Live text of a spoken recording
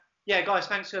Yeah, guys,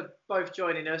 thanks for both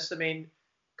joining us. I mean,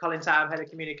 Colin Tatum, Head of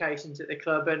Communications at the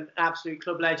club, and absolute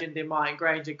club legend in Martin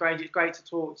Granger. Granger, it's great to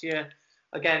talk to you.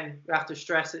 Again, we have to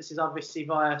stress this is obviously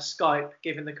via Skype,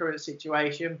 given the current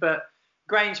situation. But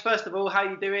Grange, first of all, how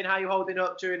you doing? How you holding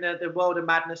up during the world of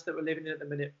madness that we're living in at the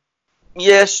minute?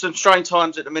 Yes, some strange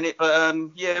times at the minute, but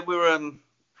we're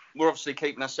obviously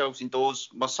keeping ourselves indoors.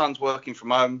 My son's working from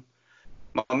home.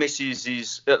 My missus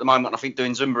is at the moment, I think,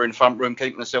 doing Zumba in the front room,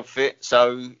 keeping herself fit.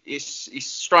 So it's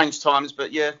strange times,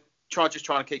 but yeah, trying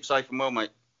to keep safe and well, mate.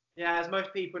 Yeah, as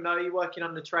most people know, you're working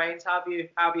on the trains. How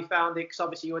have you found it? Because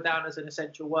obviously you were down as an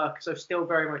essential worker, so still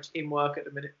very much in work at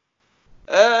the minute.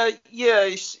 Yeah,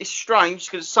 it's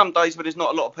strange because some days where there's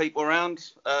not a lot of people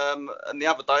around, and the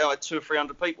other day I had 200 or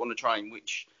 300 people on the train,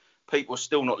 which people are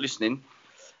still not listening.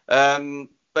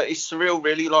 But it's surreal,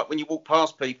 really. Like when you walk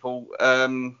past people,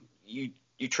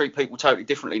 you treat people totally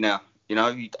differently now. You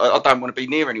know, I don't want to be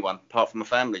near anyone apart from my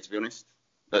family, to be honest,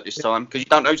 at this time, because you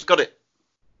don't know who's got it.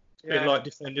 It's a bit like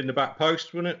defending the back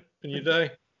post, wasn't it, in your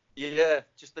day? Yeah,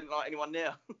 just didn't like anyone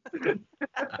near.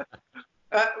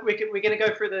 We're going to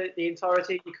go through the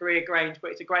entirety of your career, Grange,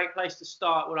 but it's a great place to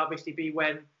start. Will obviously be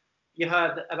when you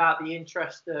heard about the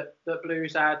interest that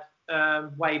Blues had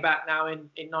way back now in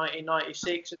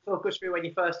 1996. So talk us through when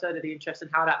you first heard of the interest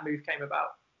and how that move came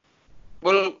about.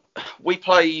 Well, we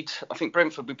played, I think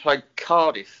Brentford, we played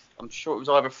Cardiff. I'm sure it was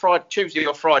either Tuesday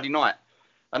or Friday night.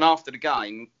 And after the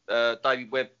game,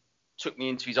 David Webb took me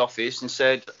into his office and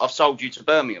said, "I've sold you to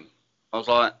Birmingham." I was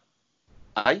like,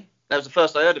 "Hey?" That was the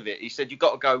first I heard of it. He said, "You've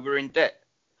got to go, we're in debt."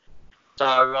 So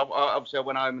obviously I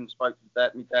went home and spoke to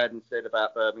my dad and said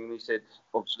about Birmingham. He said,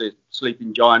 obviously a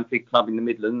sleeping giant, big club in the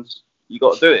Midlands, you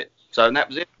got to do it. So and that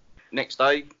was it. Next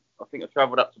day, I think I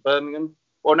travelled up to Birmingham.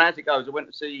 Well, now as it goes, I went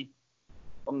to see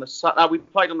we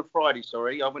played on the Friday,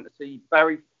 sorry. I went to see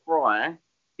Barry Fry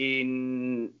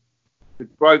in the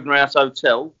Grosvenor House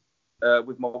Hotel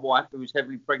with my wife, who was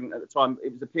heavily pregnant at the time.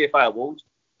 It was the PFA Awards.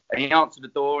 And he answered the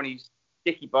door and he's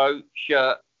dicky boat,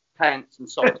 shirt, pants and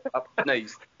socks up his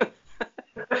knees.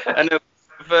 And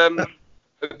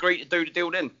agreed to do the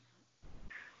deal then.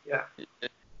 Yeah.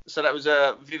 So that was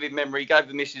a vivid memory. He gave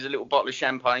the missus a little bottle of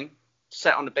champagne,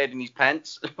 sat on the bed in his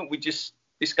pants. We just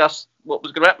discussed what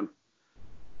was going to happen.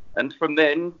 And from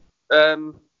then, that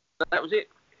was it.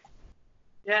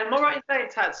 Yeah, am I right in saying,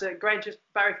 Tats, Grange was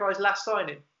Barry Fry's last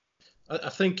signing? I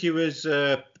think he was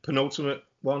penultimate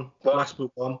one, last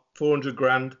book one, 400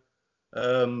 grand.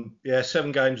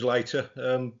 7 games later,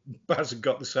 Baz had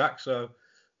got the sack, so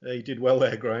he did well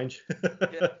there, Grange.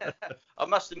 Yeah. I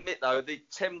must admit, though, the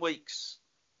 10 weeks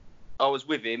I was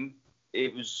with him,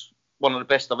 it was one of the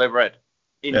best I've ever had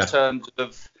in terms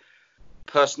of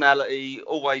personality,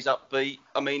 always upbeat.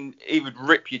 I mean, he would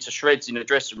rip you to shreds in the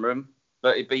dressing room,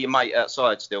 but he'd be your mate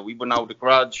outside still. We wouldn't hold a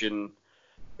grudge, and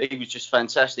he was just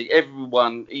fantastic.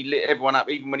 He lit everyone up.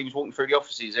 Even when he was walking through the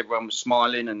offices, everyone was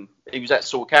smiling, and he was that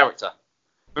sort of character.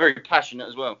 Very passionate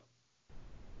as well,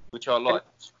 which I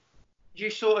liked. Did you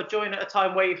sort of join at a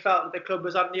time where you felt that the club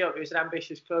was on the up? It was an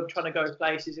ambitious club trying to go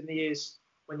places in the years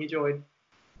when you joined?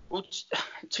 Well,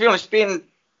 to be honest, being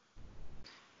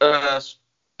a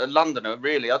Londoner,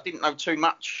 really, I didn't know too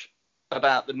much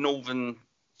about the northern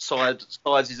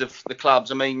sizes of the clubs.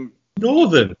 I mean...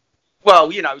 Northern?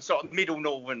 Well, you know, sort of middle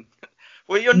northern.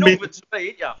 Well, you're northern to me,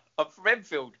 aren't you? I'm from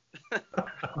Enfield.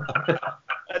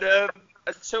 And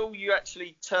until you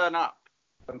actually turn up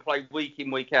and play week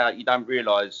in, week out, you don't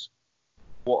realise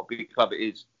what a big club it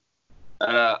is.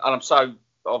 And I'm so,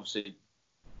 obviously,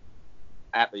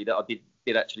 happy that I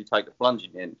did actually take the plunge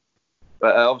in the end.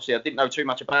 But obviously, I didn't know too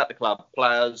much about the club,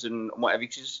 players and whatever.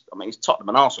 Because, I mean, it's Tottenham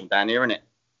and Arsenal down here, isn't it?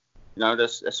 You know,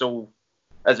 that's all,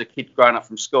 as a kid growing up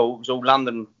from school, it was all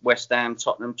London, West Ham,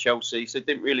 Tottenham, Chelsea. So it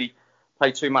didn't really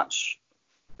pay too much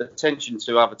attention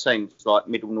to other teams, like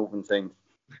middle northern teams.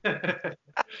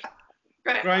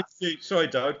 Grange, sorry,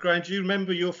 Dad. Grange, do you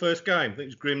remember your first game? I think it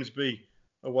was Grimsby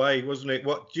away, wasn't it?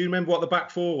 Do you remember what the back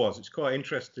four was? It's quite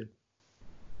interesting.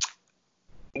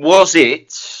 Was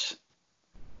it?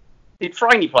 Did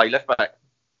Franey play left back?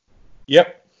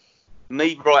 Yep.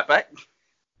 Me right back.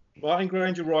 Martin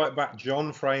Granger right back,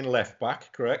 John Frayne left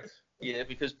back, correct? Yeah,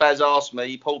 because Baz asked me,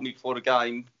 he pulled me before the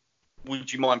game,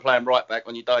 would you mind playing right back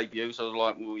on your debut? So I was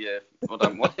like, well, yeah, I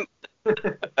don't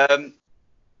mind.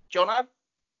 Jono?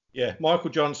 Yeah,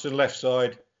 Michael Johnson left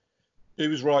side. Who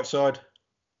was right side?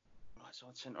 Right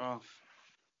side, centre half.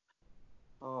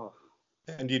 Oh.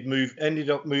 And ended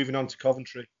up moving on to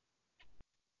Coventry.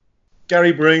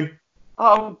 Gary Breen.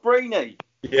 Oh, Breeny.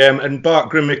 Yeah, and Bart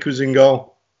Grimmick was in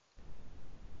goal.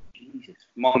 Jesus,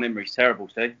 my memory's terrible,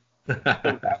 Steve.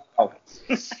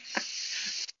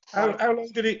 How long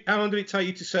did it take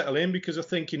you to settle in? Because I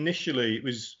think initially it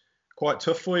was quite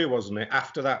tough for you, wasn't it?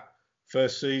 After that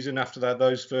first season,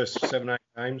 those first 7-8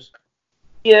 games.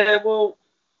 Yeah, well,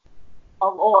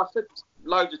 I said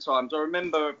loads of times. I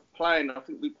remember playing. I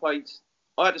think we played.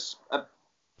 I had a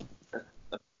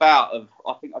bout of.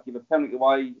 I think I give a penalty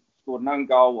away, scored an own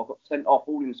goal. I got sent off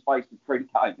all in the space of 3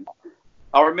 games.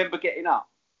 I remember getting up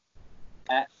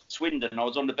at Swindon. I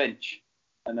was on the bench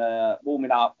and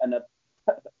warming up, and a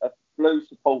blue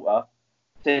supporter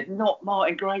said, "Not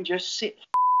Martin Granger, sit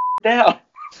down."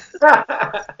 From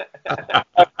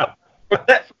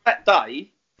that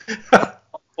day, I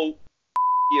thought,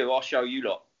 you, I'll show you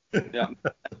lot. Yeah.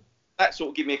 That sort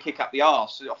of gave me a kick up the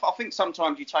arse. I think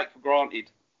sometimes you take for granted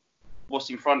what's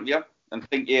in front of you and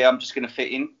think, yeah, I'm just going to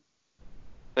fit in.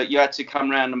 But you had to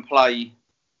come around and play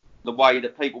the way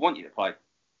that people want you to play.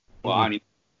 Well, only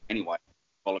anyway,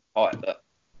 following height. But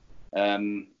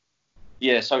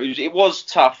yeah, so it was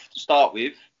tough to start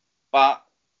with, but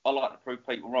I like to prove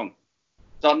people wrong.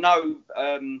 So I know,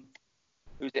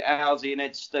 who was it, Owsley and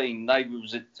Ed Steen, they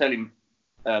was telling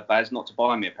Baz not to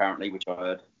buy me, apparently, which I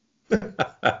heard.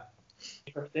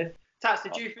 Interesting. Tats,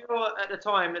 did you feel at the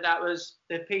time that was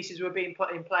the pieces were being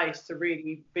put in place to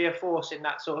really be a force in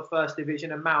that sort of first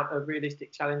division and mount a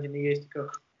realistic challenge in the years to come?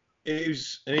 It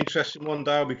was an interesting one,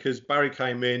 Dale, because Barry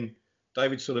came in,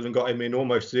 David Sullivan got him in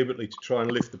almost deliberately to try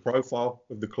and lift the profile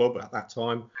of the club at that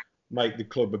time, make the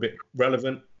club a bit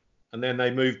relevant. And then they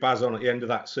moved Baz on at the end of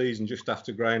that season, just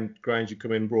after Granger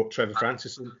come in, brought Trevor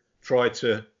Francis in, tried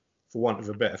to, for want of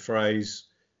a better phrase,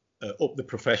 up the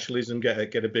professionalism, get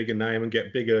a bigger name and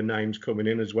get bigger names coming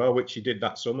in as well, which he did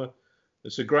that summer.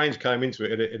 And so Grange came into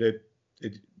it at a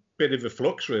bit of a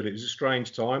flux, really. It was a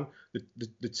strange time.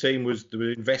 The team they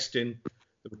were investing,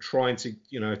 they were trying to,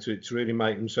 to really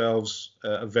make themselves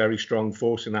a very strong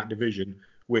force in that division,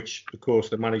 which, of course,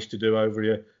 they managed to do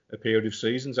over a period of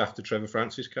seasons after Trevor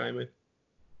Francis came in.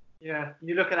 Yeah,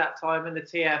 you look at that time in the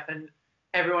TF, and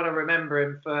everyone will remember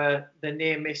him for the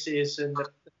near misses and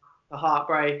the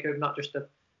heartbreak of not just the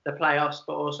playoffs,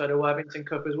 but also the Worthington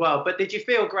Cup as well. But did you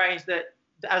feel, Grange, that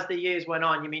as the years went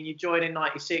on, you joined in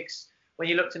 96, when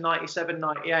you looked to 97,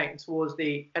 98, and towards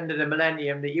the end of the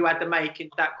millennium, that you had to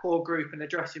make that core group in the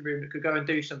dressing room that could go and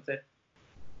do something?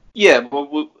 Yeah,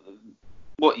 well,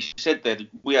 what you said there,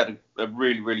 we had a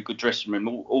really, really good dressing room.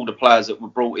 All the players that were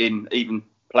brought in, even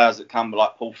players that come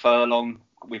like Paul Furlong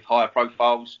with higher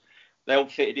profiles, they all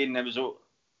fitted in. There was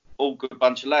all good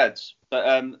bunch of lads. But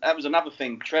that was another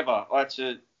thing. Trevor,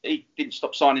 he didn't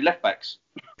stop signing left backs.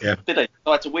 Yeah. Did he?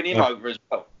 I had to win him over as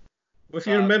well. Well, if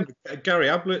you remember, Gary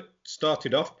Ablett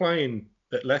started off playing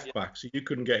at left back, so you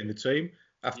couldn't get in the team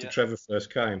after Trevor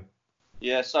first came.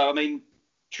 Yeah, so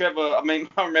Trevor, I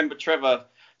remember Trevor,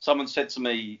 someone said to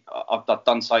me, I've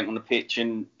done something on the pitch,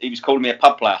 and he was calling me a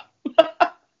pub player.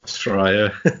 That's right,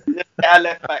 yeah. Our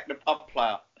left back, the pub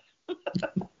player.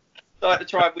 So I had to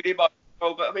try and win him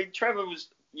over. But Trevor was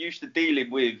used to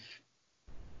dealing with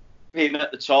him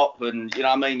at the top, and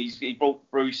he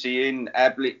brought Brucey in,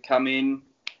 Ablett come in,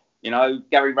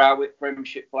 Gary Rowett,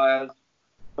 Premiership players.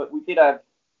 But we did have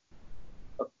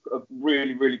a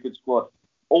really, really good squad.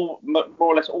 More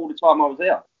or less all the time I was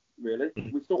there. Really,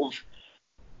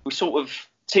 we sort of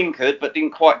tinkered, but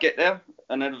didn't quite get there,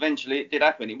 and then eventually it did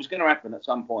happen. It was going to happen at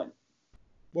some point.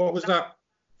 What was that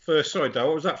first? Sorry, Dale.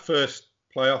 What was that first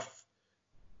playoff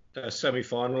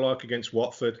semi-final like against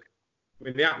Watford?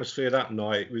 The atmosphere that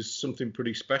night was something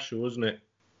pretty special, wasn't it?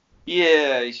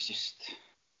 Yeah, it's just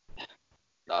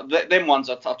them ones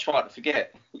I try to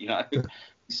forget,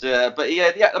 but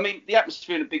yeah, the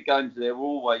atmosphere in the big games there were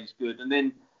always good. And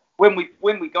then when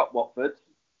we got Watford,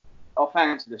 I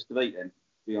fancied us to beat them,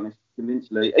 to be honest,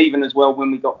 convincingly. Even as well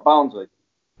when we got Barnsley,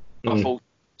 I thought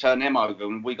turn them over,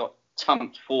 and we got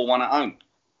thumped 4-1 at home.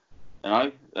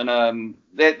 And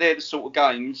they're the sort of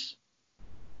games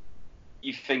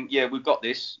you think, yeah, we've got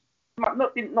this.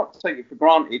 Not to take it for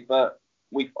granted, but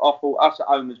I thought us at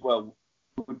home as well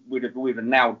would have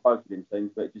nailed both of them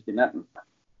teams, but it just didn't happen.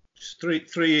 Just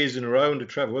three years in a row under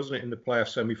Trevor, wasn't it, in the playoff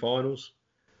semi-finals?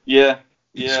 Yeah.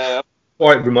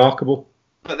 Quite remarkable.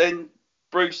 But then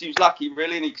Bruce, he was lucky,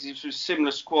 really, because it was a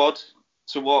similar squad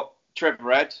to what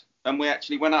Trevor had, and we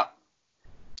actually went up.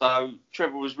 So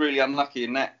Trevor was really unlucky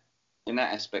in that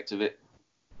aspect of it.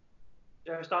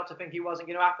 Did you start to think it wasn't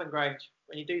going to happen, Grange?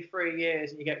 When you do 3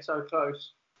 years and you get so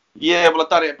close? Yeah, well, I've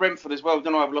done it at Brentford as well.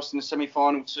 Didn't I? I've lost in the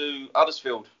semi-final to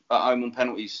Huddersfield at home on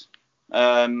penalties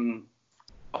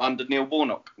under Neil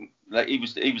Warnock. He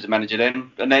was the manager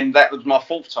then, and then that was my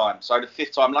 4th time. So the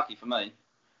 5th time lucky for me.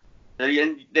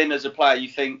 Then as a player, you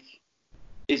think,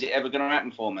 is it ever going to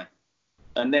happen for me?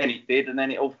 And then it did, and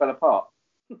then it all fell apart.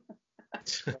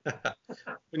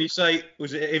 When you say,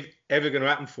 was it ever going to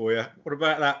happen for you? What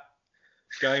about that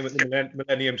game at the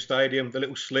Millennium Stadium, the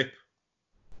little slip?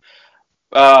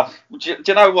 Do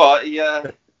you know what?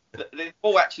 The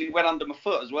ball actually went under my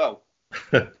foot as well.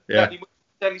 Yeah.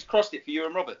 Then he's crossed it for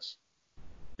Ewan Roberts.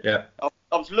 Yeah. I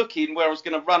was looking where I was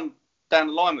going to run down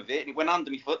the line with it, and it went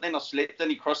under my foot. Then I slipped, then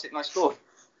he crossed it, and I scored.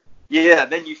 Yeah,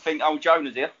 then you think, oh,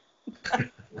 Jonah's here.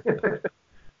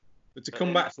 But to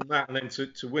come back from that and then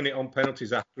to win it on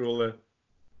penalties after all the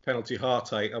penalty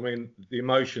heartache, I mean, the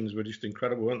emotions were just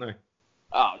incredible, weren't they?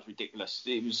 Oh, it was ridiculous.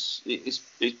 It's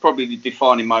probably the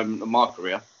defining moment of my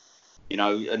career, you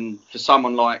know. And for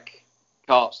someone like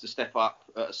Carts to step up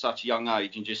at such a young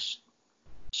age and just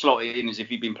slot it in as if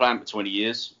he'd been playing for 20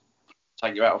 years,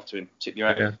 take your hat off to him, tip your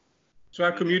hat. Yeah. So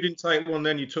how come you didn't take one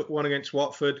then? You took one against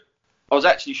Watford. I was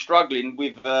actually struggling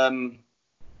with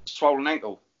swollen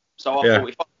ankle, so I thought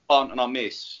if I plant and I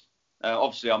miss,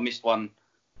 obviously I missed one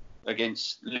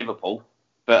against Liverpool,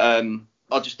 but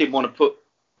I just didn't want to put.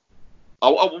 I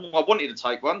wanted to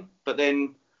take one, but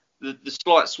then the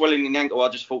slight swelling in the ankle, I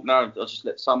just thought, no, I'll just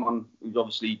let someone who's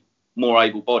obviously more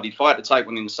able-bodied. If I had to take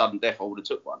one in the sudden death, I would have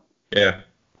took one. Yeah.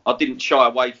 I didn't shy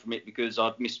away from it because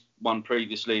I'd missed one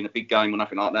previously in a big game or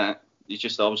nothing like that. It's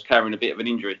just I was carrying a bit of an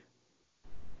injury.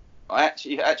 I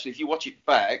actually, if you watch it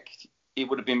back, it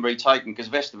would have been retaken because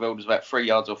Westerveld was about 3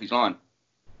 yards off his line.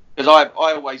 Because I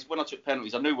always, when I took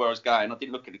penalties, I knew where I was going. I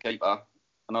didn't look at the keeper,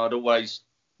 and I'd always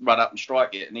run up and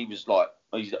strike it. And he was like,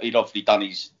 he'd obviously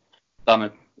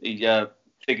he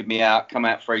figured me out, come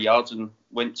out 3 yards, and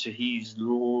went to his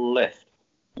left.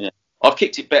 Yeah, I've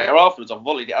kicked it better afterwards. I've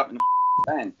volleyed it up in the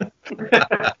stand.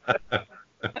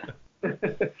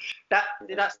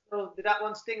 Did that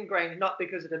one sting, Grange? Not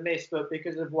because of the miss, but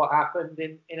because of what happened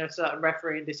in a certain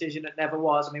refereeing decision that never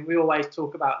was. I mean, we always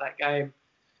talk about that game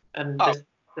and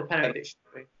the penalty.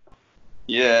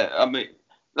 Yeah, I mean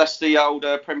that's the old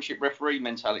Premiership referee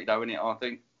mentality, though, isn't it? I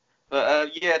think,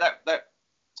 but that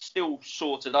still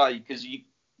sore today because you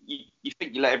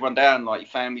think you let everyone down, like your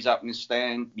family's up in the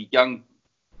stand.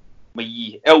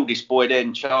 My eldest boy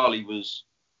then, Charlie, was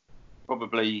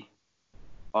probably,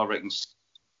 I reckon,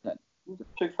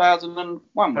 2001,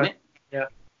 wasn't it? Yeah.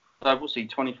 So what's he,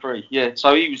 23? Yeah.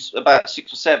 So he was about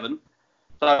 6 or 7.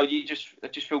 So you just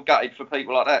feel gutted for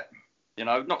people like that. You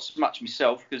know, not so much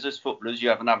myself, because as footballers, you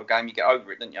have another game, you get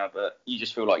over it, don't you? But you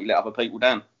just feel like you let other people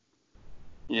down.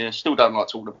 Yeah, still don't like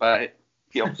talking about it.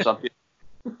 Get off the subject.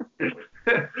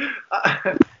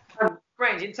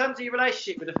 Grange, in terms of your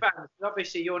relationship with the fans,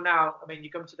 obviously you're now, I mean,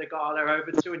 you come to the Gala,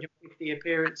 over 250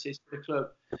 appearances for the club.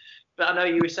 But I know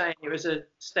you were saying it was a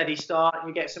steady start and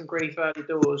you get some grief early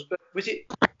doors. But was it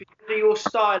because of your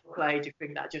style of play, do you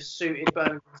think that just suited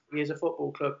Bones as a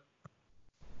football club?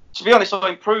 To be honest, I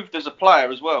improved as a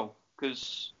player as well.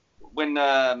 Because when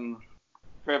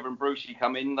Trevor and Brucey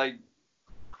come in, they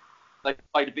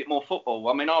played a bit more football.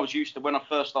 I mean, I was used to, when I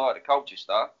first started at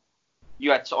Colchester,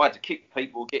 I had to kick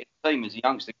people to get in the team as a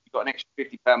youngster. You got an extra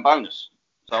 £50 bonus.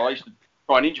 So I used to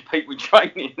try and injure people in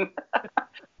training.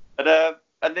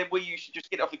 And then we used to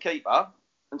just get off the keeper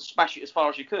and smash it as far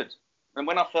as you could. And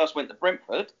when I first went to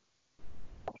Brentford,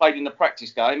 I played in the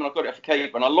practice game and I got it off the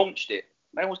keeper and I launched it.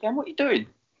 And everyone was going, "What are you doing?"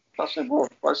 I said, "Well,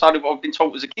 that's only what I've been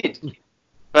taught as a kid."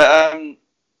 But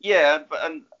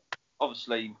and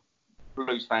obviously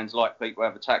Blues fans like people who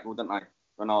have a tackle, don't they?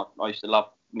 And I used to love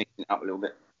mixing it up a little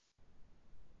bit.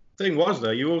 Thing was,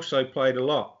 though, you also played a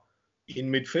lot in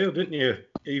midfield, didn't you?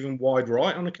 Even wide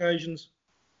right on occasions.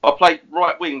 I played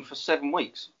right wing for 7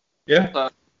 weeks. Yeah. So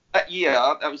that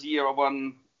was the year I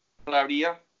won Player of the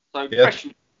Year. So pressure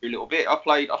me a little bit. I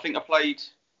think I played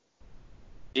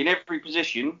in every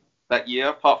position that year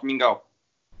apart from in goal.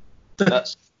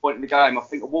 That's the point in the game. I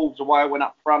think the Wolves away, I went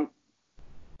up front.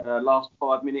 Last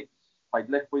 5 minutes, played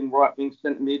left wing, right wing,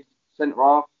 centre mid, centre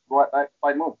half, right back,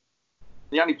 played them all.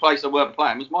 The only place I weren't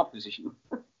playing was my position.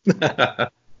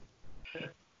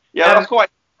 Yeah, that's quite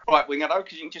right winger though,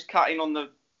 because you can just cut in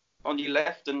on your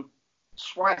left and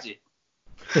swaz it.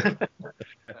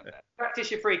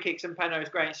 Practice your free kicks and penalties,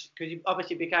 Grange, because you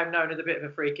obviously became known as a bit of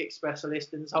a free kick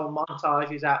specialist, and this whole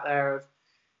montage is out there of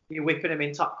you whipping them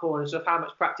in top corners. Of how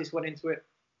much practice went into it?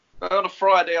 On a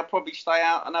Friday, I'd probably stay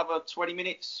out another 20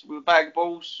 minutes with a bag of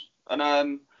balls, and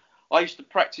I used to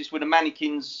practice with the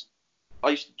mannequins. I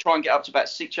used to try and get up to about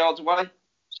 6 yards away,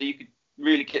 so you could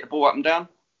really get the ball up and down.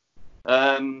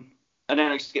 And then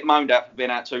I used to get moaned at for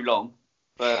being out too long.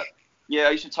 But yeah,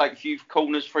 I used to take a few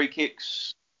corners, free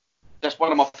kicks. That's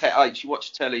one of my pet hates. You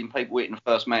watch telly and people hitting the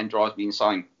first man drives me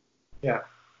insane. Yeah.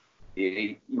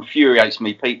 It infuriates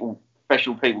me. People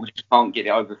professional people just can't get it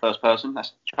over the first person.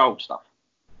 That's child stuff.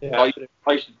 Yeah. I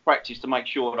used to practice to make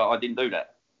sure that I didn't do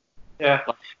that. Yeah.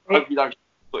 So I hope you don't see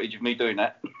footage of me doing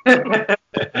that.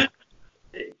 I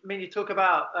mean, you talk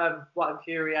about what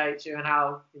infuriates you and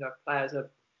how players are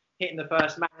hitting the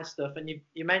first man and stuff, and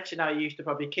you mentioned how you used to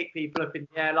probably kick people up in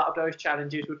the air. A lot of those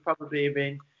challenges would probably have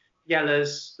been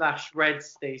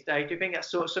yellows/reds these days. Do you think that's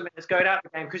sort of something that's going out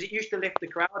of the game? Because it used to lift the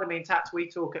crowd. I mean, Tats,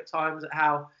 we talk at times at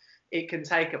how it can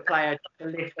take a player to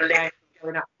lift the game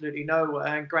going absolutely nowhere,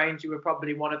 and Grange, you were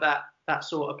probably one of that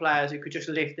sort of players who could just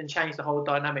lift and change the whole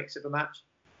dynamics of a match.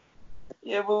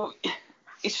 Yeah, well,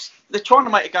 they're trying to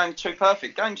make a game too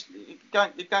perfect.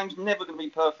 The game's never going to be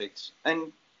perfect.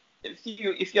 And if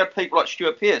you had people like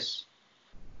Stuart Pearce,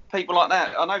 people like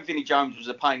that, I know Vinnie Jones was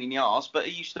a pain in the arse, but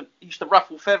he used to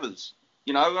ruffle feathers,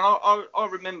 And I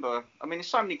remember. I mean, there's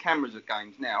so many cameras at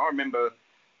games now. I remember.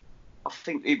 I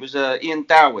think it was Ian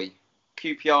Dowie,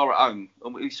 QPR at home,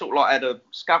 and we sort of like had a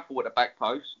scuffle at the back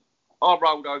post. I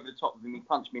rolled over the top of him, he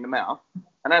punched me in the mouth,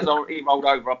 and as he rolled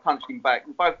over, I punched him back.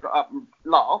 We both got up and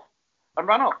laughed and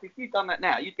ran off. If you'd done that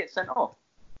now, you'd get sent off,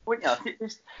 wouldn't you?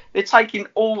 They're taking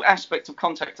all aspects of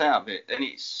contact out of it, and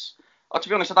to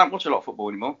be honest, I don't watch a lot of football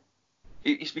anymore.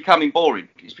 It's becoming boring.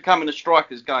 It's becoming a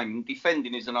striker's game, and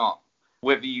defending is an art.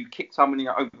 Whether you kick someone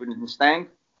over in the stand,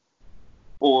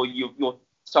 or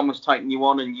someone's taking you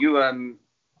on, and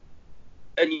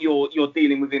you're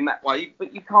dealing with him that way,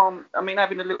 but you can't. I mean,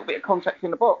 having a little bit of contact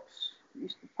in the box,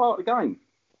 it's part of the game.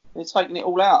 They're taking it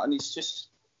all out, and it's just,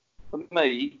 for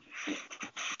me,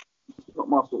 it's not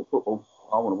my sort of football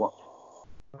I want to watch.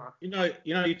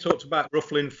 You talked about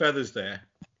ruffling feathers there.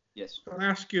 Yes. Can I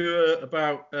ask you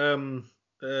about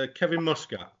Kevin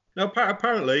Muscat? Now,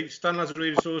 apparently, Stan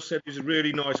Lazaridis said he's a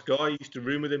really nice guy. He used to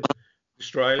room with him in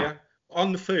Australia.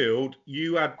 On the field,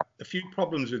 you had a few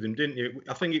problems with him, didn't you?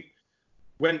 I think it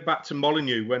went back to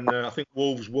Molineux when I think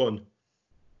Wolves won.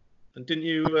 And didn't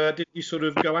you sort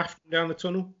of go after him down the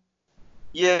tunnel?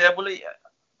 Yeah, well,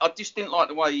 I just didn't like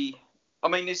the way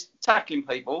there's tackling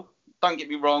people. Don't get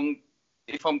me wrong.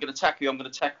 If I'm going to tackle you, I'm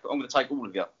going to take all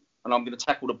of you, and I'm going to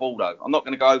tackle the ball though. I'm not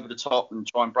going to go over the top and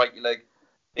try and break your leg.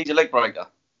 He's a leg breaker.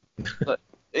 But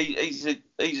he's a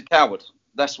coward.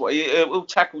 That's what he'll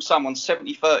tackle someone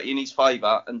 70-30 in his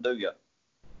favour and do you.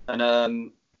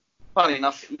 And funny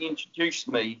enough, he introduced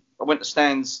me. I went to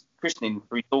Stan's christening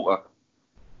for his daughter.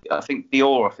 I think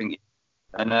Dior,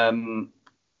 and at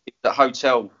the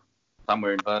hotel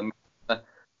somewhere in Birmingham.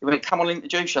 He went, "Come on,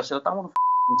 introduce you." I said, "I don't want to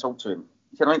talk to him."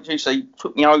 He said, "I introduce you." He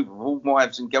took me over with all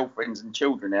wives and girlfriends and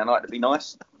children there, and I had to be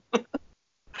nice.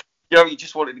 You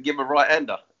just wanted to give him a right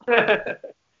hander.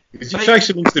 Because you chased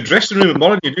him into the dressing room at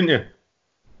Molineux, didn't you?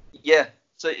 Yeah.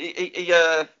 So he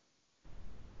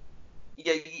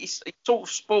sort of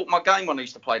spoilt my game when I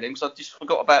used to play them, because I just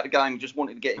forgot about the game and just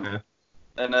wanted to get him. Yeah.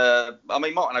 And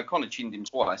Martin O'Connor chinned him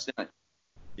twice, didn't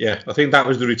he? Yeah, I think that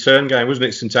was the return game, wasn't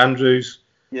it? St Andrews.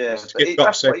 Yeah.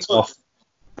 Got sent off.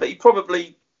 But he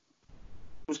probably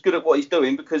was good at what he's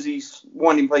doing because he's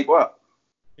winding people up.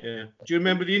 Yeah. Do you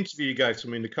remember the interview you gave to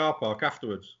me in the car park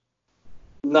afterwards?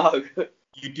 No.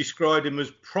 You described him as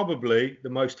probably the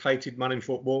most hated man in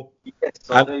football. Yes,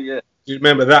 I do, yeah. Do you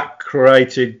remember that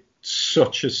created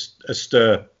such a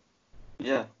stir?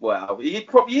 Yeah, wow. He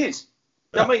probably is.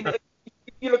 I mean, if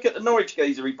you look at the Norwich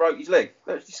geezer, he broke his leg.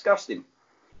 That's disgusting.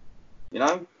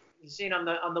 You've seen on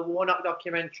the Warnock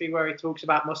documentary where he talks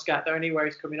about Muscat, the only where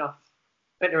he's coming off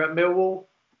better at Millwall,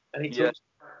 and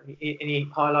he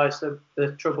highlights the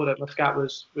trouble that Muscat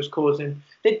was causing.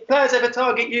 Did players ever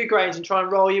target you, Grange, and try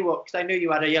and roll you up because they knew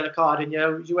you had a yellow card? And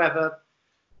did you ever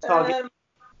target?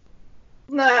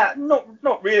 Nah,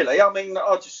 not really. I mean,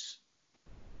 I just,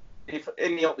 if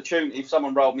any opportunity, if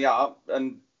someone rolled me up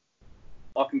and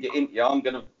I can get into you, I'm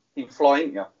gonna fly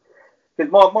into you.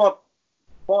 Because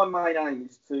my main aim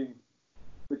is the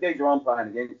geezer I'm playing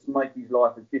against, to make his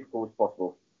life as difficult as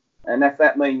possible. And if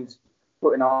that means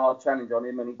putting a hard challenge on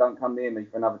him and he don't come near me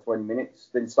for another 20 minutes,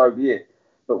 then so be it.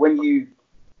 But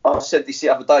I said this the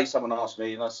other day, someone asked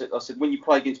me, and I said, when you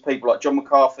play against people like John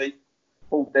McCarthy,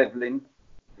 Paul Devlin,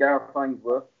 Gareth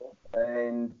Ainsworth,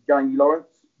 and Jamie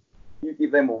Lawrence, you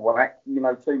give them a whack, 2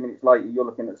 minutes later you're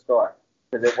looking at the sky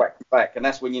because they're whacked back, and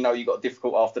that's when you know you've got a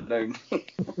difficult afternoon.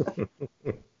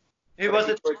 Who was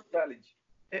the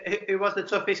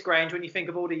toughest, Grange, when you think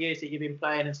of all the years that you've been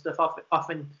playing and stuff?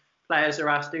 Often players are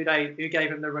asked, who gave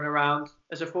him the run around?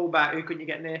 As a fullback, who couldn't you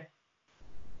get near?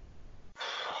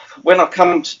 When I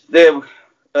come there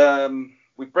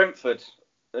with Brentford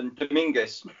and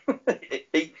Dominguez,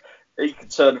 he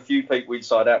could turn a few people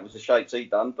inside out with the shapes he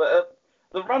done. But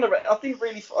the run around, I didn't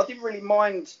really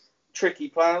mind tricky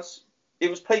players. it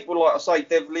was people like I say,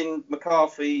 Devlin,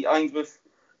 McCarthy, Ainsworth,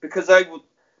 because they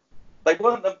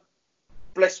weren't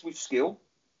blessed with skill.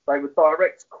 They were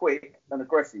direct, quick, and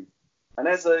aggressive. And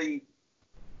as a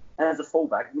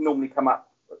fullback, you normally come up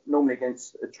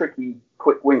against a tricky,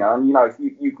 quick winger, and if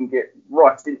you can get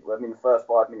right into them in the first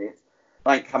 5 minutes,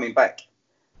 they ain't coming back.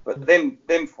 But them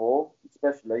four,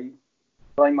 especially,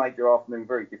 they made your afternoon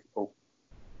very difficult.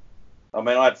 I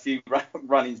mean, I had a few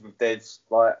run-ins with Devs.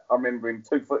 Like, I remember him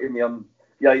 2-footing me on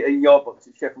the 18-yard box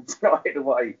at Sheffield United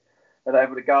away, and they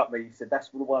would have got me. He said, "That's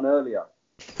the one earlier."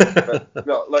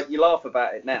 But, like, you laugh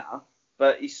about it now,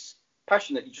 but it's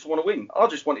passionate. You just want to win. I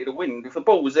just wanted to win. If the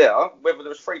ball was there, whether there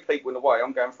was 3 people in the way,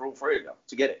 I'm going for all 3 of them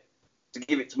to get it, to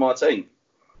give it to my team.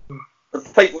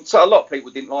 So a lot of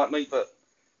people didn't like me, but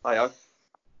hey-ho.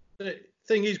 The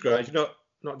thing is, Grange, you're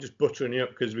not just buttering you up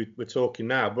because we're talking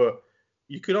now, but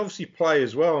you could obviously play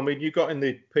as well. I mean, you got in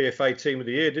the PFA Team of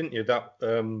the Year, didn't you,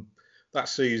 that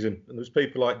season? And there's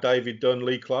people like David Dunn,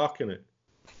 Lee Clark in it.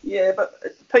 Yeah, but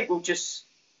people just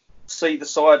see the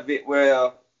side of it where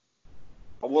I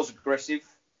was aggressive.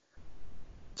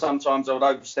 Sometimes I would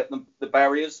overstep the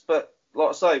barriers, but like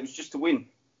I say, it was just to win.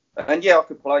 And yeah, I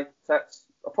could play. I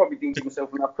probably didn't give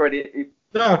myself enough credit.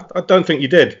 No, I don't think you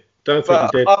did. I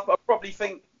probably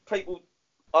think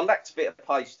I lacked a bit of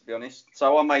pace, to be honest.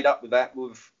 So I made up with that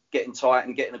with getting tight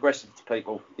and getting aggressive to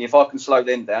people. If I can slow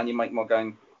them down, you make my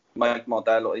day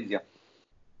a lot easier.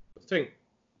 I think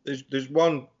there was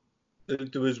one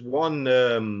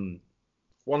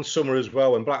summer as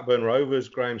well when Blackburn Rovers,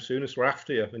 Graham Souness were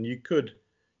after you, and you could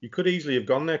easily have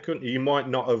gone there, couldn't you? You might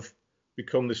not have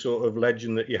become the sort of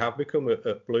legend that you have become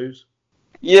at Blues.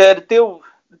 Yeah, the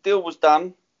deal was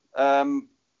done.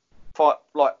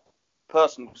 Like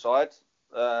personal side,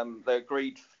 they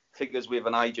agreed figures with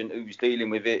an agent who was dealing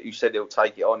with it, who said he'll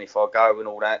take it on if I go and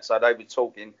all that. So they were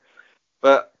talking,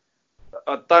 but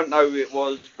I don't know who it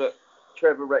was, but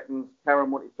Trevor reckons Karen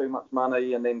wanted too much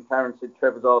money, and then Karen said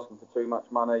Trevor's asking for too much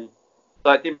money.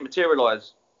 So it didn't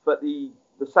materialise. But the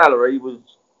salary was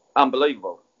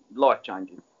unbelievable,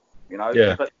 life-changing,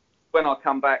 Yeah. But when I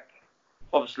come back,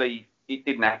 obviously it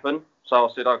didn't happen. So I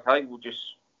said, okay, we'll just...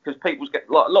 Because people get...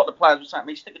 Like, a lot of the players were saying to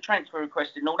me, stick a transfer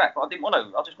request in and all that, but I didn't want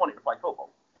to. I just wanted to play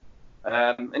football.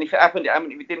 And if it happened, it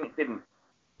happened. If it didn't, it didn't.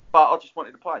 But I just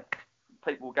wanted to play.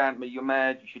 People were going to me, you're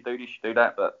mad, you should do this, you should do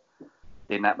that, but it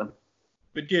didn't happen.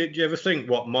 But do you ever think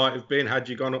what might have been had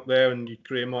you gone up there and your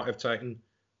career might have taken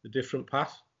a different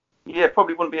path? Yeah,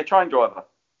 probably wouldn't be a train driver.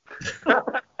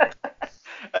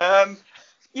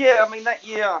 Yeah, I mean, that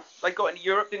year they got into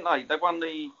Europe, didn't they? They won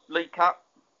the League Cup.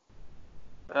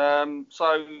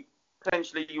 So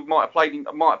potentially I might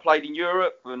have played in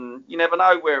Europe, and you never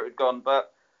know where it had gone.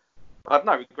 But I have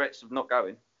no regrets of not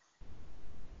going.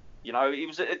 It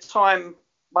was at a time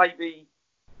maybe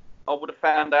I would have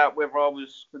found out whether I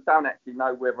don't actually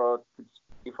know whether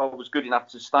if I was good enough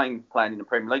to stay playing in the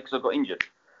Premier League because I got injured.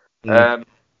 I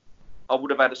would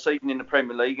have had a season in the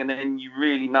Premier League, and then you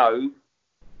really know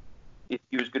if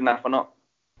you was good enough or not.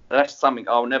 That's something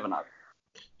I'll never know.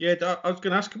 Yeah, I was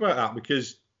going to ask about that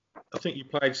because I think you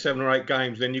played 7 or 8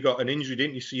 games, then you got an injury,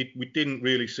 didn't you? So we didn't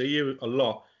really see you a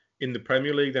lot in the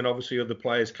Premier League. Then obviously other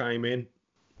players came in.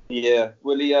 Yeah,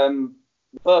 well, the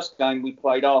first game we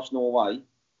played Arsenal away,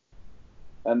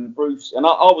 and Bruce and I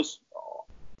was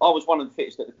one of the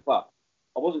fittest at the club.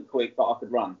 I wasn't quick, but I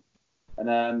could run.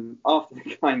 And after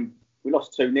the game, we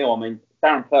lost 2-0. I mean,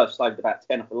 Darren Purse saved about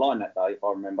 10 off the line that day, if I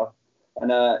remember.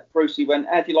 And Brucey went,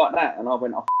 "How do you like that?" And I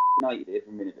went, "I hated it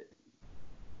every minute of it."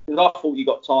 Because I thought you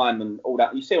got time and all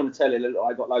that. You see on the telly,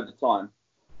 I got loads of time.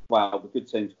 Wow, the good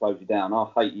teams close you down. I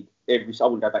hated I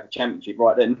wouldn't go back to Championship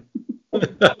right then.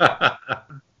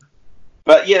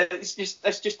 But yeah, that's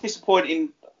just disappointing.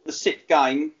 The 6th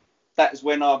game, that is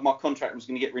when my contract was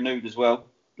going to get renewed as well.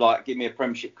 Like, give me a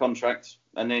Premiership contract,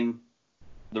 and then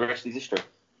the rest is history.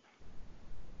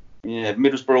 Yeah,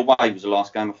 Middlesbrough away was the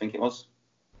last game, I think it was.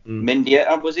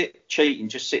 Mendieta, was it? Cheating,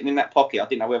 just sitting in that pocket. I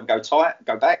didn't know whether to go tight,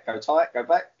 go back, go tight, go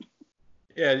back.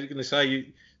 Yeah, I was going to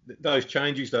say, those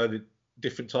changes, though, the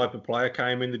different type of player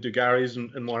came in, the Dugarrys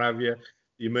and what have you,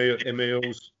 the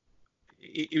Emils.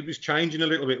 It was changing a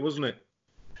little bit, wasn't it?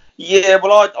 Yeah,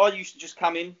 well, I used to just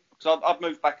come in, because I'd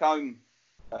moved back home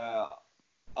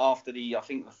after the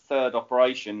 3rd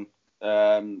operation.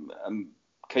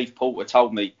 Keith Porter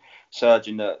told me,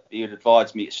 surgeon, that he had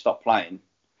advised me to stop playing.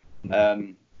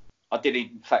 I did,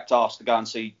 in fact, ask to go and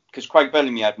see, because Craig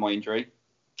Bellamy had my injury,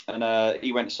 and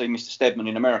he went to see Mr. Steadman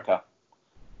in America.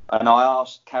 And I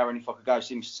asked Karen if I could go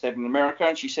see Mr. Steadman in America,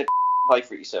 and she said, "Pay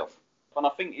for it yourself." And I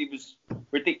think it was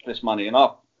ridiculous money, and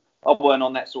I weren't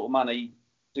on that sort of money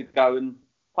to go and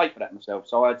pay for that myself.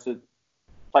 So I had to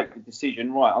take the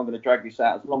decision, right, I'm going to drag this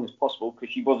out as long as possible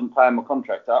because she wasn't paying my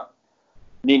contract up.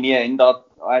 And in the end, I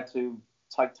had to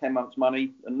take 10 months'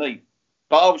 money and leave.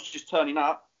 But I was just turning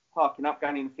up, parking up,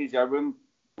 going in the physio room,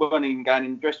 weren't even going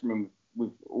in the dressing room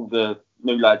with all the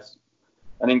new lads,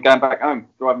 and then going back home,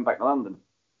 driving back to London.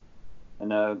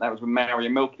 And that was when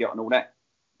Marion Milkiot and all that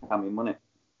come in, wasn't it?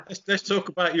 Let's talk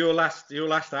about your last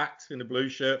act in the blue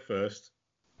shirt first.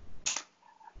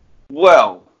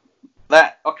 Well,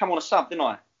 I come on a sub, didn't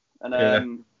I?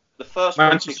 And the first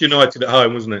Manchester United at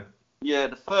home, wasn't it? Yeah,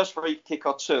 the first free kick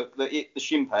I took that hit the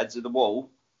shin pads of the wall,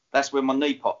 that's when my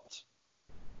knee popped.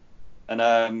 And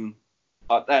I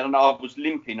was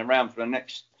limping around for the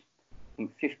next, I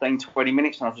think, 15, 20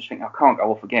 minutes, and I was just thinking, I can't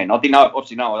go off again. I didn't know,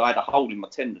 obviously, no, I had a hole in my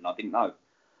tendon, I didn't know.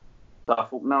 So I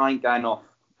thought, no, I ain't going off.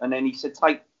 And then he said,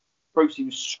 Brucey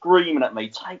was screaming at me,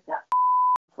 take that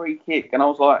free kick. And I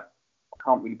was like, I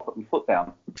can't really put my foot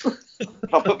down.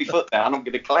 If I put my foot down, I'm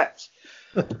going to collapse.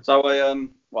 So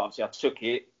obviously I took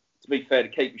it. To be fair, the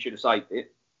keeper should have saved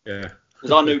it. Yeah.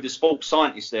 Because I knew the sports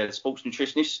scientist there, the sports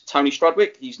nutritionist, Tony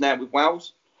Strudwick. He's now with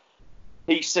Wales.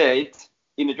 He said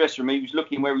in the dressing room he was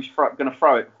looking where he was going to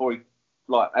throw it before it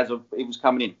was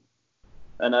coming in.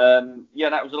 And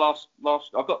that was the last.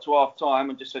 I got to half time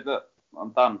and just said, look, I'm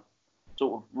done.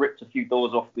 Sort of ripped a few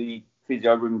doors off the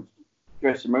physio room,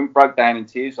 dressing room, broke down in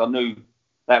tears. I knew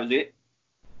that was it,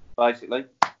 basically.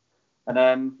 And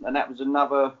that was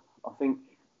another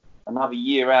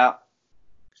year out.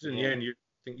 Because in the end,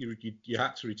 you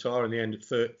had to retire in the end at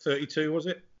 32, was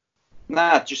it?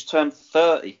 Nah, just turned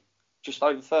 30, just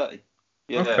over 30.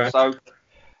 Yeah. Okay. So,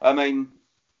 I mean,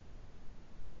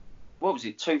 what was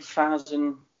it?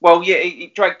 2000. Well, yeah,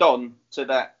 it dragged on to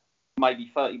that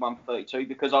maybe 31, 32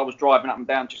 because I was driving up and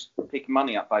down just picking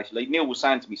money up basically. Neil was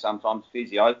saying to me sometimes,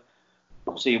 physio,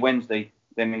 I'll see you Wednesday.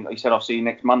 Then he said, I'll see you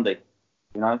next Monday.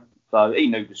 You know, so he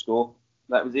knew the score.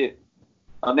 That was it.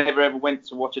 I never ever went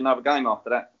to watch another game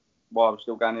after that while I was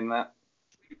still going in that.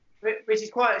 Which is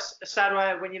quite a sad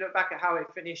way when you look back at how it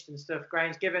finished and stuff,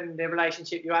 Grange, given the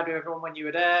relationship you had with everyone when you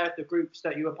were there, the groups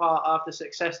that you were part of, the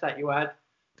success that you had.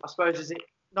 I suppose is it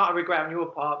not a regret on your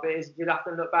part, but you'd have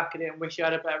to look back at it and wish you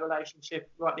had a better relationship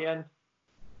right at the end.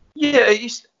 Yeah,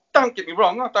 don't get me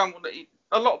wrong. I don't want to.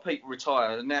 A lot of people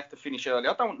retire and they have to finish early.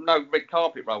 I don't want no red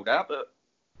carpet rolled out, but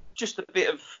just a bit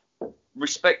of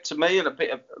respect to me and a bit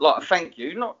of like a thank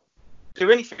you. Not do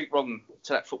anything wrong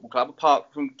to that football club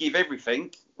apart from give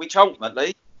everything, which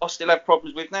ultimately I still have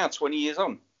problems with now, 20 years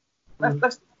on.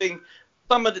 That's the thing.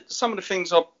 Some of the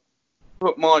things I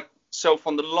put myself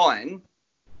on the line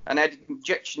and had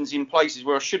injections in places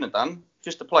where I shouldn't have done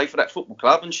just to play for that football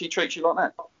club, and she treats you like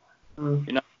that.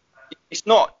 You know, it's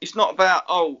not about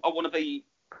I want to be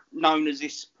known as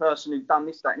this person who's done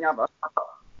this, that, and the other.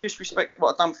 Just respect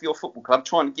what I've done for your football club,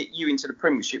 trying to get you into the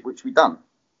Premiership, which we've done.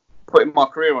 Putting my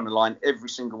career on the line every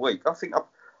single week. I think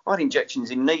I had injections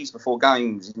in knees before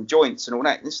games, in joints and all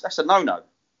that. That's a no-no.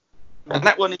 And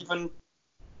that wasn't even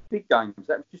big games.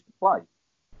 That was just to play.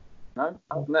 You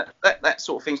know? That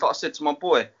sort of things. Like I said to my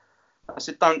boy, I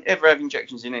said, don't ever have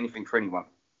injections in anything for anyone.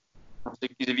 I said,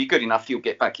 because if you're good enough, you'll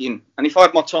get back in. And if I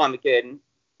had my time again,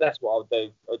 that's what I would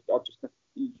do.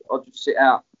 I'd just sit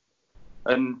out.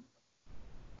 And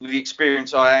with the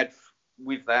experience I had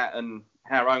with that and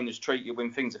how owners treat you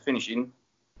when things are finishing,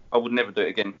 I would never do it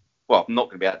again. Well, I'm not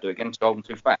going to be able to do it again because I'm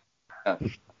too fat.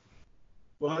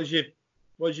 What was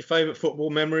your favourite football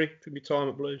memory from your time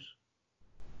at Blues?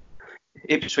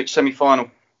 Ipswich semi-final.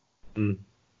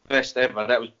 Best ever.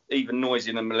 That was even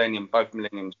noisier than Millennium. Both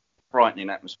Millenniums. Frightening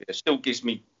atmosphere. Still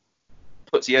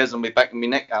puts the hairs on my back and my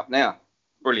neck up now.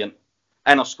 Brilliant.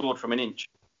 And I scored from an inch.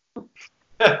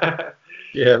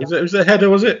 Yeah, was it a header,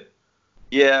 was it?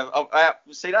 Yeah,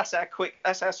 see, that's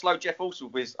how slow Jeff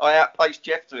Alsop is. I outpaced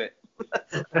Jeff to it.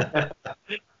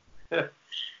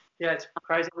 Yeah, it's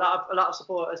crazy. A lot of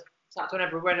supporters,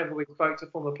 whenever we spoke to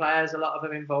former players, a lot of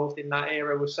them involved in that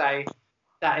era will say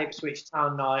that Ipswich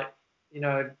Town night, you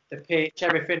know, the pitch,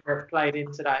 everything that played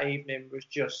into that evening was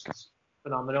just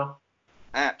phenomenal.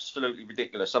 Absolutely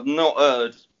ridiculous. I've not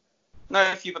heard. No,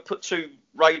 if you put two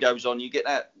radios on, you get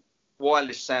that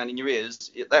wireless sound in your ears.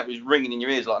 That was ringing in your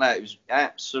ears like that. It was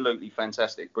absolutely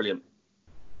fantastic. Brilliant.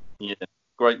 Yeah,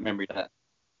 great memory of that.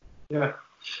 Yeah.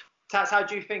 Tats, how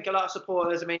do you think a lot of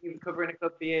supporters, I mean, you've been covering the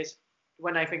club for years,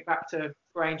 when they think back to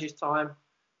Grange's time,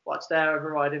 what's their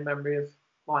overriding memory of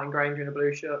Martin Granger in a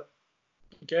blue shirt?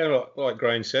 Yeah, like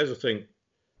Grange says, I think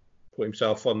put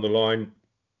himself on the line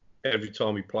every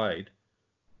time he played.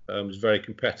 Was very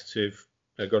competitive.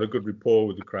 Got a good rapport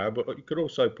with the crowd, but you could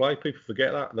also play. People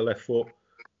forget that the left foot.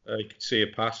 You could see a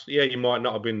pass. Yeah, you might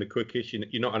not have been the quickest.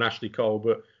 You're not an Ashley Cole,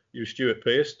 but you're a Stuart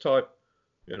Pearce type,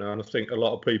 and I think a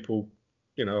lot of people,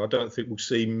 I don't think we'll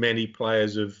see many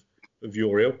players of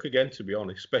your ilk again, to be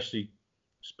honest, especially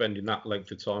spending that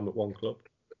length of time at one club.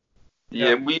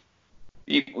 Yeah,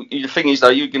 the thing is though,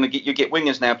 you get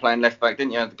wingers now playing left back,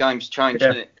 didn't you? The game's changed,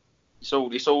 isn't it?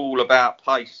 It's all about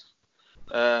pace.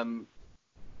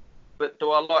 But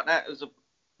do I like that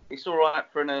it's all right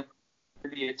for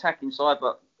the attacking side,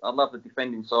 but I love the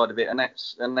defending side of it, and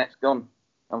that's gone,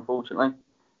 unfortunately.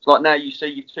 It's like now you see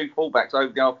your two fullbacks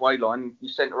over the halfway line,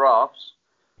 your centre halves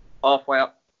halfway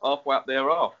up their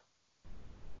half,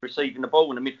 receiving the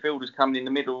ball, and the midfielders coming in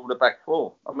the middle of the back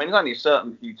four. I mean, there's only a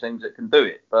certain few teams that can do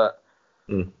it, but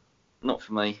not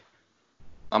for me.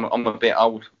 I'm a bit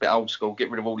old school.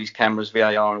 Get rid of all these cameras,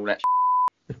 VAR, and all that.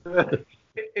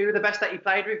 Who were the best that you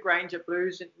played with, Grange at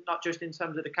Blues? Not just in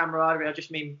terms of the camaraderie, I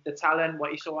just mean the talent,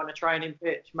 what you saw on a training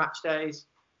pitch, match days.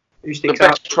 Who sticks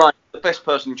out? The best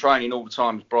person in training all the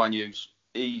time was Brian Hughes.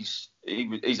 His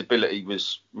ability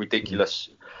was ridiculous.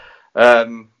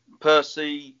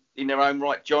 Percy, in their own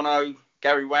right, Jono,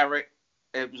 Gary Warwick,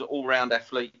 it was an all-round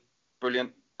athlete,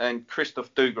 brilliant. And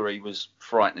Christophe Dugarry was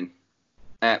frightening,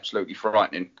 absolutely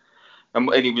frightening.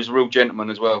 And he was a real gentleman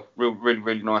as well, really,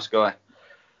 really nice guy.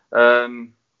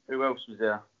 Who else was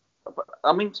there?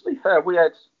 I mean, to be fair,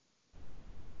 with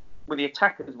the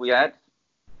attackers we had,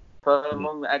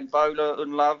 Furlong, Adibola,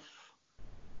 Unlove,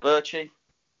 Birchie,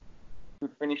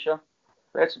 good finisher.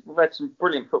 We've had some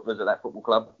brilliant footballers at that football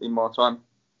club in my time.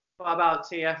 What about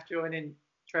Trev joining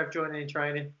in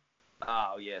training?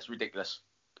 Oh yeah, it's ridiculous.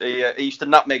 He used to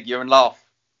nutmeg you and laugh.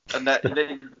 And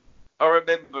then I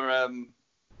remember, I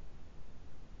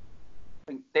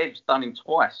think Dev's done him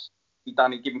twice. He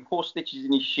gave him 4 stitches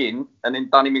in his shin and then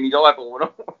done him in his eyeball.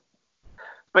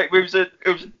 But we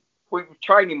were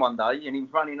training one day and he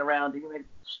was running around and he went,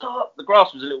 stop. The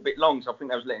grass was a little bit long, so I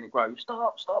think they was letting it grow.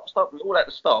 Stop. We all had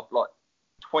to stop, like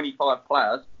 25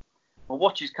 players. My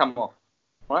watches come off.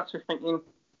 Right, so we're thinking,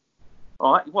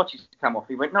 all right, your watches come off.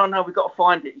 He went, no, we've got to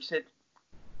find it. He said,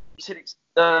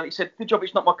 good job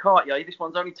it's not my Cartier. This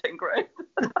one's only 10 grand.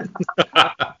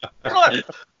 Like,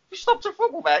 you stopped a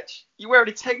football match. You're wearing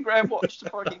a 10 grand watch to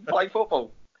fucking play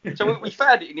football. So we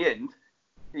found it in the end.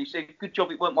 He said, good job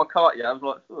it weren't my Cartier. I was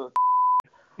like, oh.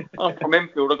 I'm from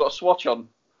Enfield. I've got a swatch on.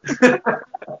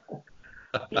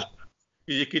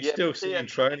 You could still see him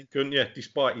training, couldn't you?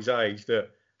 Despite his age,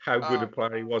 how good a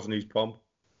player he was in his pomp.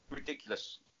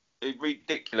 Ridiculous.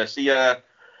 He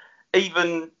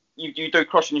even you do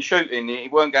crossing and shooting,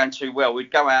 it weren't going too well.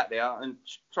 We'd go out there and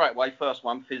straight away, first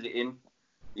one, fizz it in.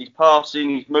 His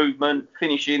passing, his movement,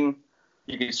 finishing,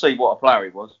 you could see what a player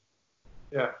he was.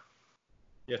 Yeah.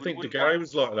 Yeah, I think DeGarry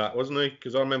was like that, wasn't he?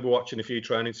 Because I remember watching a few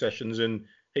training sessions and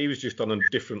he was just on a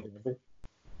different level.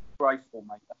 Graceful,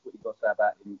 mate. That's what you've got to say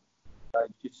about him.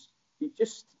 He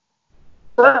just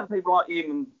certain people like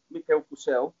him and Mikel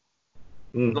Fussell,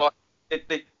 like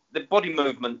the body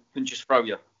movement can just throw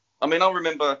you. I mean, I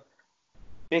remember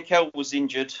Mikel was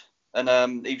injured and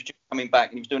he was just coming back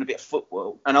and he was doing a bit of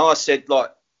football. And I said,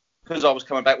 like, because I was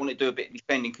coming back, wanted to do a bit of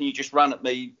defending, can you just run at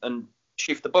me and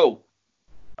shift the ball?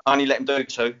 I only let him do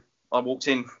 2. I walked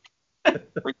in. I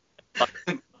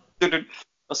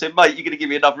said, mate, you're going to give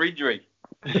me another injury.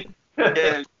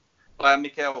 Yeah, player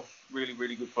Mikel, really,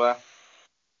 really good player.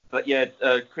 But yeah,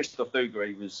 Christophe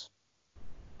Dugarry was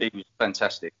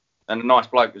fantastic and a nice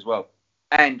bloke as well,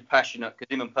 and passionate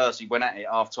because him and Percy went at it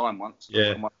half time once.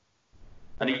 Yeah,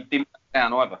 and he didn't back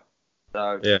down either.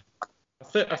 So yeah,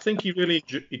 I think he really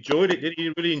enjoyed it. Did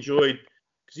he really enjoyed?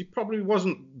 Because he probably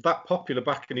wasn't that popular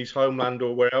back in his homeland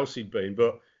or where else he'd been,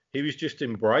 but he was just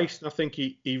embraced, and I think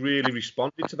he really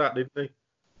responded to that, didn't he?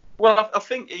 Well, I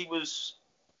think he was.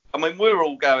 I mean, we were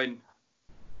all going,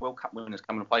 World Cup winners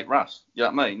coming to play Russ. You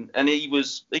know what I mean? And he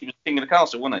was king of the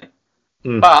castle, wasn't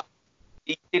he? But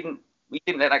he didn't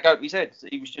let that go to his head.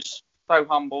 He was just so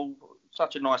humble,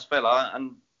 such a nice fella,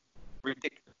 and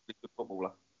ridiculously good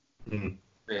footballer.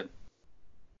 Brilliant.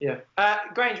 Yeah.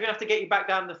 Grange, we're going to have to get you back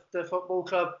down the football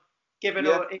club. Given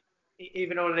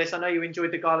even all of this, I know you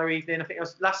enjoyed the gala evening. I think it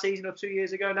was last season or 2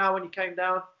 years ago now when you came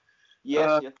down.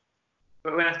 Yes,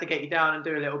 But we're going to have to get you down and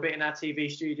do a little bit in our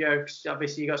TV studio because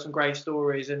obviously you got some great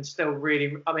stories and still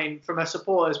really, I mean, from a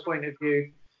supporter's point of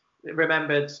view,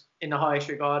 remembered in the highest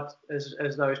regard as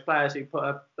those players who put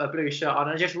a blue shirt on.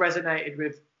 And it just resonated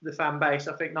with the fan base.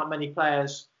 I think not many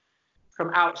players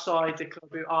from outside the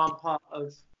club who aren't part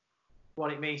of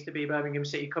what it means to be Birmingham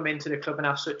City come into the club and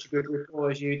have such a good rapport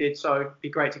as you did. So it'd be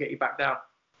great to get you back down.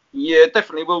 Yeah,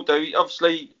 definitely will do.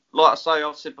 Obviously, like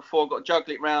I've said before, I've got to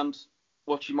juggle it round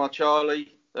watching my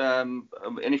Charlie. And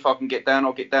if I can get down,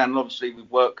 I'll get down. And obviously, we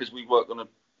work because we work on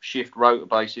shift rota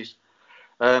basis.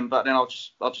 But then I'll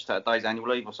just take a day's annual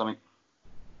leave or something.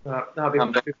 That'll be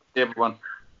Come down to see everyone.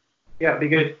 Yeah, it'd be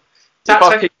good. If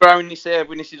I keep growing this hair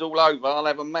when this is all over, I'll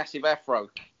have a massive afro.